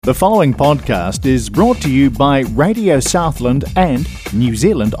The following podcast is brought to you by Radio Southland and New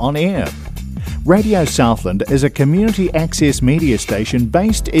Zealand On Air. Radio Southland is a community access media station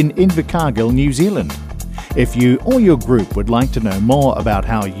based in Invercargill, New Zealand. If you or your group would like to know more about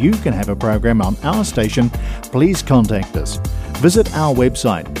how you can have a program on our station, please contact us. Visit our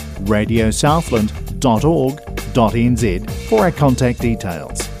website radiosouthland.org.nz for our contact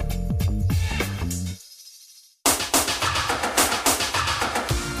details.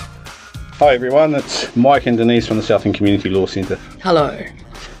 Hi everyone, it's Mike and Denise from the Southland Community Law Centre. Hello.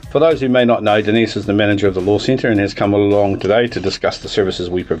 For those who may not know, Denise is the manager of the Law Centre and has come along today to discuss the services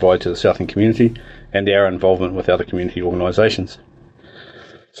we provide to the Southland community and our involvement with other community organisations.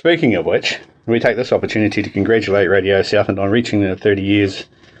 Speaking of which, we take this opportunity to congratulate Radio Southland on reaching the 30 years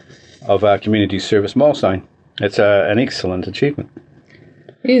of our community service milestone. It's an excellent achievement.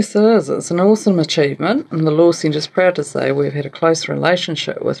 Yes, it is. It's an awesome achievement, and the Law Centre is proud to say we've had a close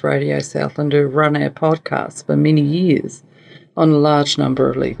relationship with Radio Southland, who run our podcasts for many years on a large number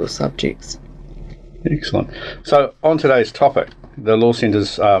of legal subjects. Excellent. So, on today's topic, the Law Centre's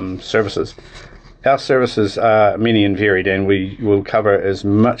services. Our services are many and varied, and we will cover as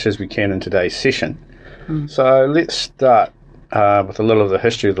much as we can in today's session. So, let's start with a little of the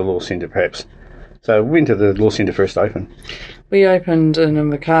history of the Law Centre, perhaps. So, when did the Law Centre first open? We opened in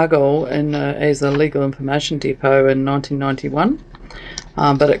Invercargill as a legal information depot in 1991,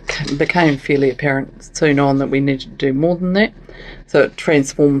 but it became fairly apparent soon on that we needed to do more than that. So it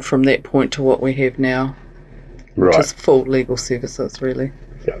transformed from that point to what we have now, which is full legal services, really.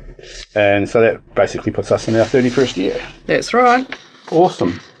 Yeah. And so that basically puts us in our 31st year. That's right.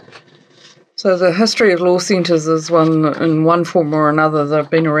 Awesome. So the history of law centres is one in one form or another. They've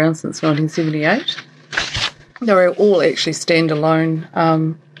been around since 1978. They're all actually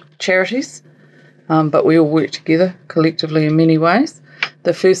standalone charities, but we all work together collectively in many ways.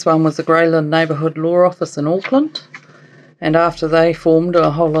 The first one was the Greyland Neighbourhood Law Office in Auckland, and after they formed,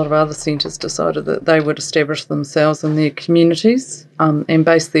 a whole lot of other centres decided that they would establish themselves in their communities and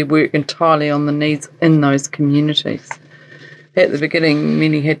base their work entirely on the needs in those communities. At the beginning,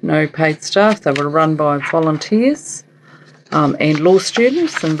 many had no paid staff. They were run by volunteers and law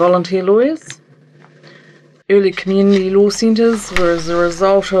students and volunteer lawyers. Early community law centres were as a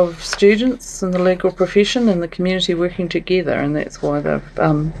result of students in the legal profession and the community working together, and that's why they've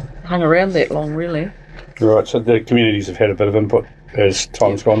hung around that long, really. Right, so the communities have had a bit of input as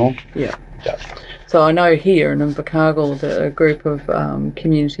time's gone on? Yeah. So I know here in Invercargill that a group of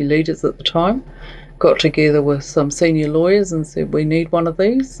community leaders at the time got together with some senior lawyers and said, we need one of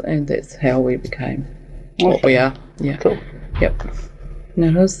these, and that's how we became what we are. Yeah. Cool. Yep. And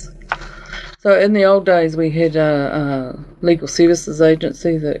it is. So in the old days, we had a legal services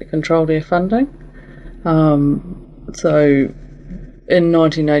agency that controlled our funding. So in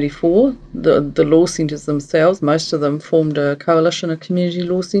 1984, the law centres themselves, most of them formed a coalition of community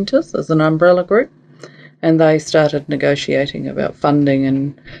law centres as an umbrella group, and they started negotiating about funding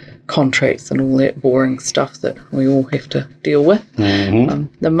and contracts and all that boring stuff that we all have to deal with. Mm-hmm.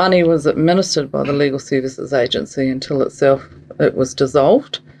 The money was administered by the Legal Services Agency until it was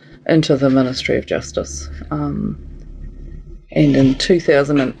dissolved into the Ministry of Justice. And in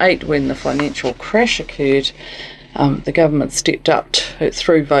 2008, when the financial crash occurred, the government stepped up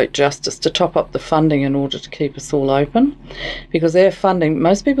through Vote Justice to top up the funding in order to keep us all open. Because our funding,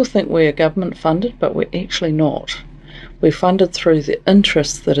 most people think we're government funded, but we're actually not. We're funded through the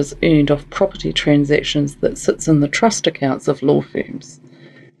interest that is earned off property transactions that sits in the trust accounts of law firms.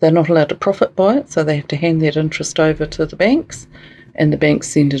 They're not allowed to profit by it, so they have to hand that interest over to the banks, and the banks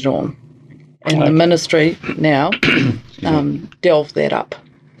send it on. And the ministry now delve that up.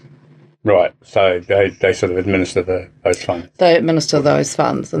 Right, so they sort of administer those funds. They administer those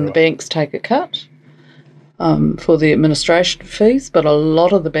funds, and the banks take a cut for the administration fees, but a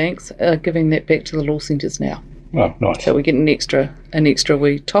lot of the banks are giving that back to the law centres now. Oh, nice. So we get an extra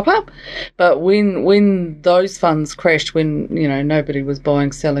wee top up. But when those funds crashed, when nobody was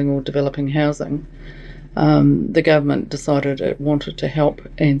buying, selling or developing housing, the government decided it wanted to help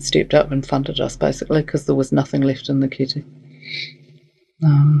and stepped up and funded us, basically, because there was nothing left in the kitty.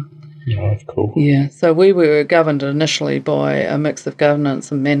 That's cool. Yeah, so we were governed initially by a mix of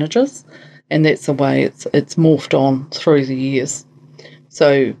governance and managers, and that's the way it's morphed on through the years.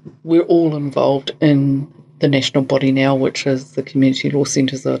 So we're all involved in the national body now, which is the Community Law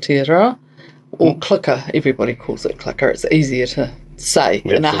Centres Aotearoa, or Clicker. Everybody calls it Clicker. It's easier to say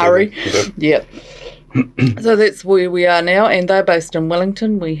in a hurry. Yep. So that's where we are now, and they're based in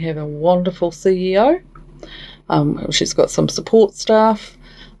Wellington. We have a wonderful CEO. She's got some support staff,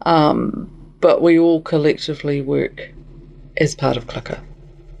 but we all collectively work as part of Clicker.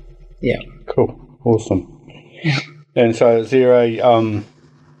 Yeah. Cool. Awesome. Yeah. And so is there a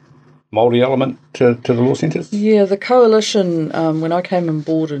Māori element to the law centres? Yeah, the coalition, when I came on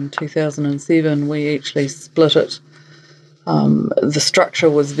board in 2007, we actually split it. The structure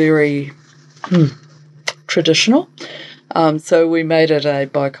was very traditional. So we made it a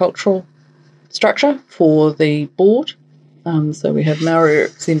bicultural structure for the board. So we have Maori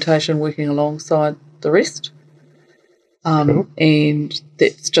representation working alongside the rest. Cool. And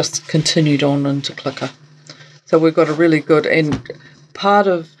that's just continued on into Clicker. So we've got a really good, and part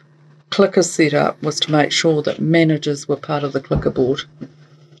of Clicker's setup was to make sure that managers were part of the Clicker board.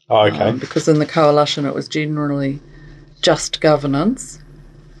 Oh, okay. Because in the coalition it was generally just governance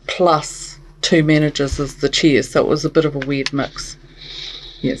plus 2 managers as the chairs, so it was a bit of a weird mix.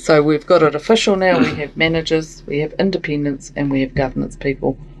 Yeah, so we've got it official now. We have managers, we have independents, and we have governance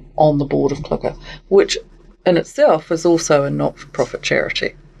people on the board of Clicker, which in itself is also a not-for-profit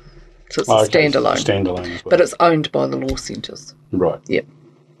charity. So it's a standalone. Standalone as well. But it's owned by the law centres. Right. Yep.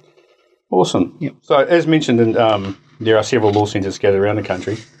 Awesome. Yep. So as mentioned, there are several law centres scattered around the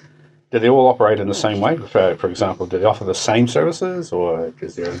country. Do they all operate in the same way? For example, do they offer the same services, or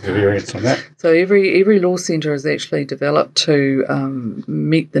is there a variance on that? So every law centre is actually developed to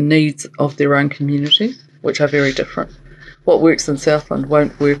meet the needs of their own community, which are very different. What works in Southland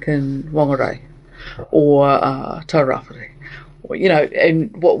won't work in Whangarei or Taurapuri. Or,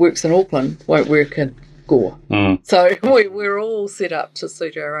 and what works in Auckland won't work in Gore. So we're all set up to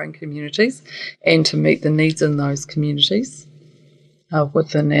suit our own communities and to meet the needs in those communities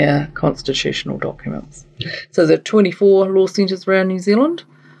within our constitutional documents. So there are 24 law centres around New Zealand,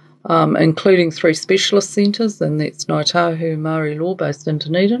 including 3 specialist centres, and that's Ngāi Tahu Māori Law based in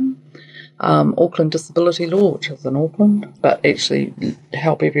Dunedin, Auckland Disability Law, which is in Auckland, but actually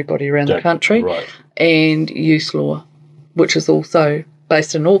help everybody around the country, right. and Youth Law, which is also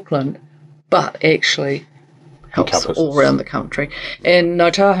based in Auckland, but actually helps all around the country. And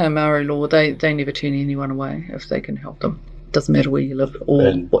Ngāi Tahu Māori Law, they never turn anyone away if they can help them. Doesn't matter where you live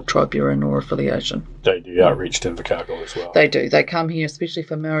or what tribe you're in or affiliation. They do outreach to Invercargill as well. They do. They come here especially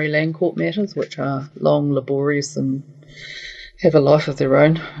for Maori land court matters, which are long, laborious, and have a life of their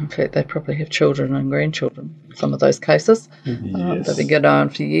own. In fact, they probably have children and grandchildren in some of those cases. Yes. They've been going on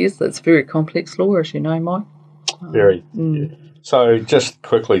for years. It's very complex law, as you know, Mike. Very. Yeah. So just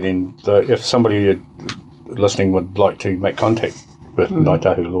quickly then, if somebody listening would like to make contact with Ngāi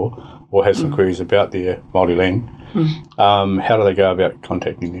Tahu Law or has some queries about their Māori land, how do they go about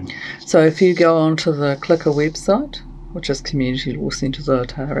contacting them? So if you go onto the Clicker website, which is Community Law Centres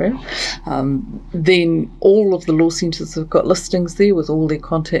Aotearoa, then all of the law centres have got listings there with all their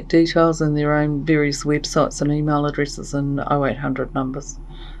contact details and their own various websites and email addresses and 0800 numbers.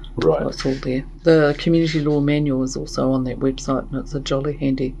 Right. So it's all there. The Community Law Manual is also on that website, and it's a jolly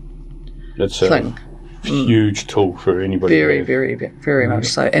handy thing. Huge tool for anybody. Very much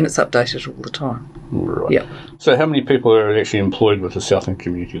so, and it's updated all the time. Right. Yeah. So how many people are actually employed with the Southland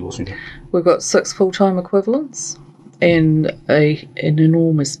Community Law Centre? We've got 6 full-time equivalents and an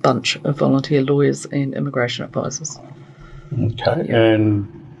enormous bunch of volunteer lawyers and immigration advisors. Okay. Yeah. And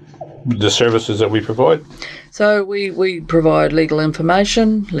the services that we provide? So we provide legal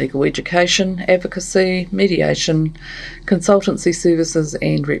information, legal education, advocacy, mediation, consultancy services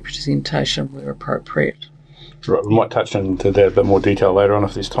and representation where appropriate. Right, we might touch into that a bit more detail later on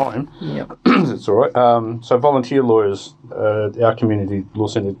if there's time. Yeah. That's all right. So volunteer lawyers, our community law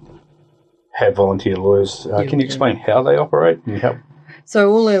centre have volunteer lawyers. Can you explain how they operate and help?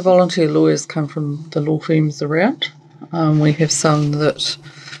 So all our volunteer lawyers come from the law firms around. We have some that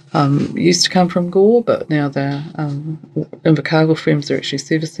used to come from Gore, but now they're Invercargill firms are actually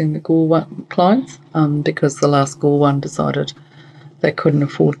servicing the Gore clients because the last Gore one decided they couldn't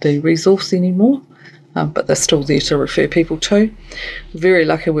afford the resource anymore. But they're still there to refer people to. Very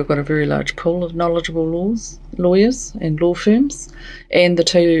lucky we've got a very large pool of knowledgeable lawyers and law firms, and the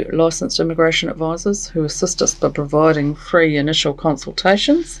 2 licensed immigration advisors who assist us by providing free initial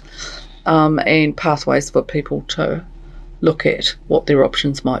consultations and pathways for people to look at what their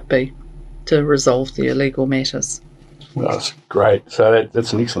options might be to resolve their legal matters. Well, that's great. So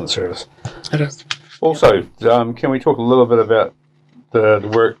that's an excellent service. It is. Also, can we talk a little bit about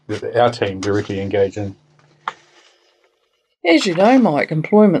the work that our team directly engage in? As you know, Mike,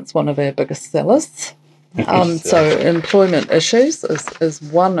 employment's one of our biggest sellers. So employment issues is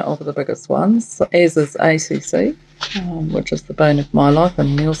one of the biggest ones, as is ACC, which is the bane of my life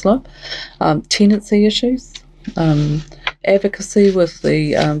and Neil's life. Tenancy issues, advocacy with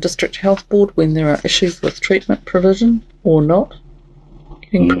the District Health Board when there are issues with treatment provision or not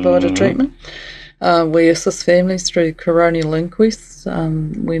getting provided treatment. We assist families through coronial inquests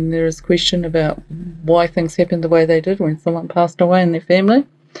when there is question about why things happened the way they did when someone passed away in their family.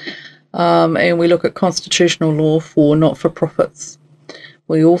 And we look at constitutional law for not-for-profits.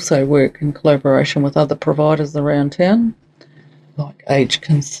 We also work in collaboration with other providers around town, like Age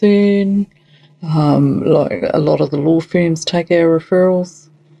Concern, like a lot of the law firms take our referrals.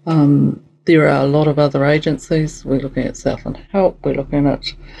 There are a lot of other agencies. We're looking at Southland Help, we're looking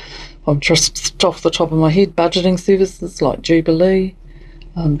at, I'm just off the top of my head, budgeting services like Jubilee,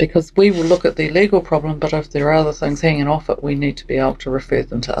 because we will look at the legal problem, but if there are other things hanging off it, we need to be able to refer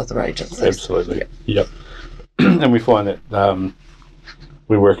them to other agencies. Absolutely, yep. And we find that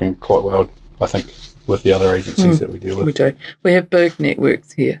we're working quite well, I think, with the other agencies that we deal with. We do. We have big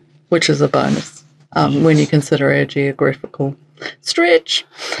networks here, which is a bonus when you consider our geographical stretch.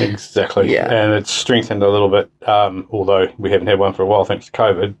 Exactly. Yeah. And it's strengthened a little bit, although we haven't had one for a while thanks to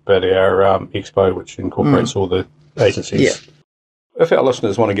COVID, but our expo, which incorporates all the agencies. Yeah. If our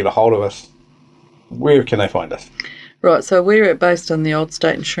listeners want to get a hold of us, where can they find us? Right, so we're based in the Old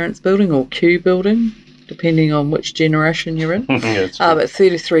State Insurance Building, or Q Building, depending on which generation you're in. At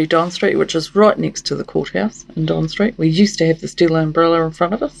 33 Don Street, which is right next to the courthouse in Don Street. We used to have the steel umbrella in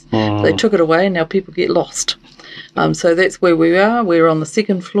front of us. They took it away and now people get lost. So that's where we are. We're on the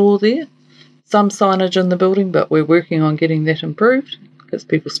second floor there. Some signage in the building, but we're working on getting that improved because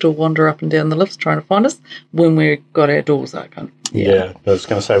people still wander up and down the lifts trying to find us when we've got our doors open. Yeah, I was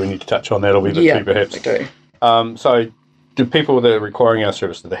going to say we need to touch on that a wee bit too, perhaps. We do. So do people that are requiring our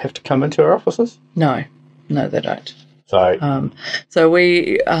service, do they have to come into our offices? No, they don't. So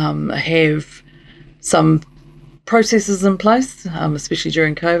we have some processes in place, especially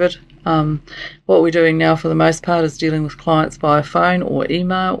during COVID. What we're doing now for the most part is dealing with clients via phone or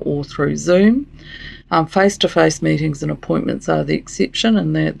email or through Zoom. Face-to-face meetings and appointments are the exception,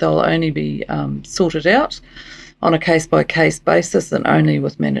 and they'll only be sorted out on a case-by-case basis and only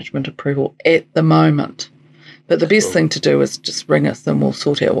with management approval at the moment. But the best thing to do is just ring us and we'll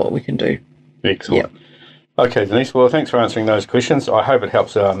sort out what we can do. Excellent. Yep. Okay, Denise, well, thanks for answering those questions. I hope it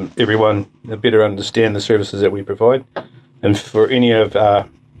helps everyone better understand the services that we provide. And for any of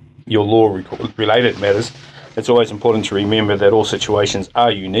your law-related matters, it's always important to remember that all situations are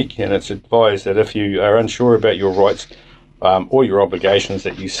unique, and it's advised that if you are unsure about your rights or your obligations,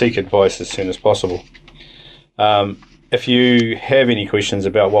 that you seek advice as soon as possible. If you have any questions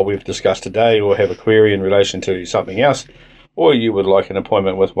about what we've discussed today or have a query in relation to something else, or you would like an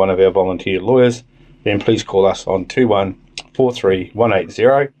appointment with one of our volunteer lawyers, then please call us on 2143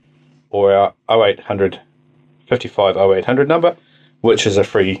 180 or our 0800 55 0800 number, which is a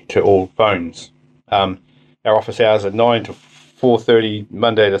free to all phones. Our office hours are 9 to 4:30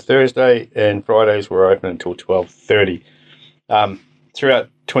 Monday to Thursday, and Fridays we're open until 12:30. Throughout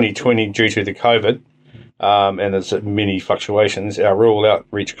 2020, due to the COVID, and there's many fluctuations, our rural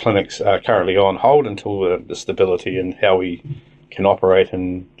outreach clinics are currently on hold until the stability and how we can operate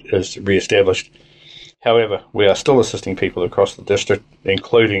and is re-established. However, we are still assisting people across the district,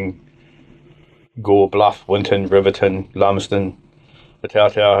 including Gore Bluff, Winton, Riverton, Lumsden, the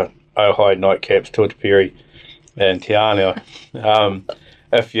Tautau, Ojai, Nightcaps, Tuatapere, and Te Anau.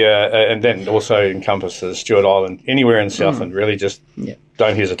 And then also encompasses Stewart Island, anywhere in Southland, really just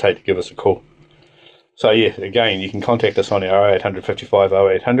don't hesitate to give us a call. So, again, you can contact us on our 0800 55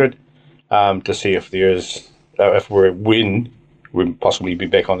 0800 to see if there's, when we'll possibly be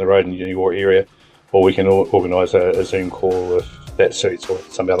back on the road in your area, or we can organise a Zoom call if that suits, or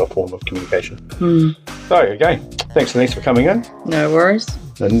some other form of communication. So, again, thanks, Denise, for coming in. No worries.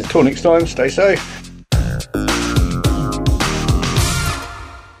 And until next time, stay safe.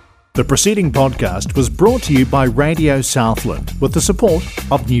 The preceding podcast was brought to you by Radio Southland with the support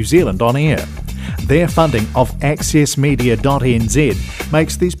of New Zealand On Air. Their funding of accessmedia.nz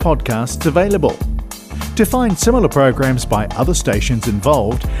makes these podcasts available. To find similar programs by other stations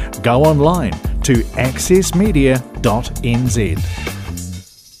involved, go online to accessmedia.nz.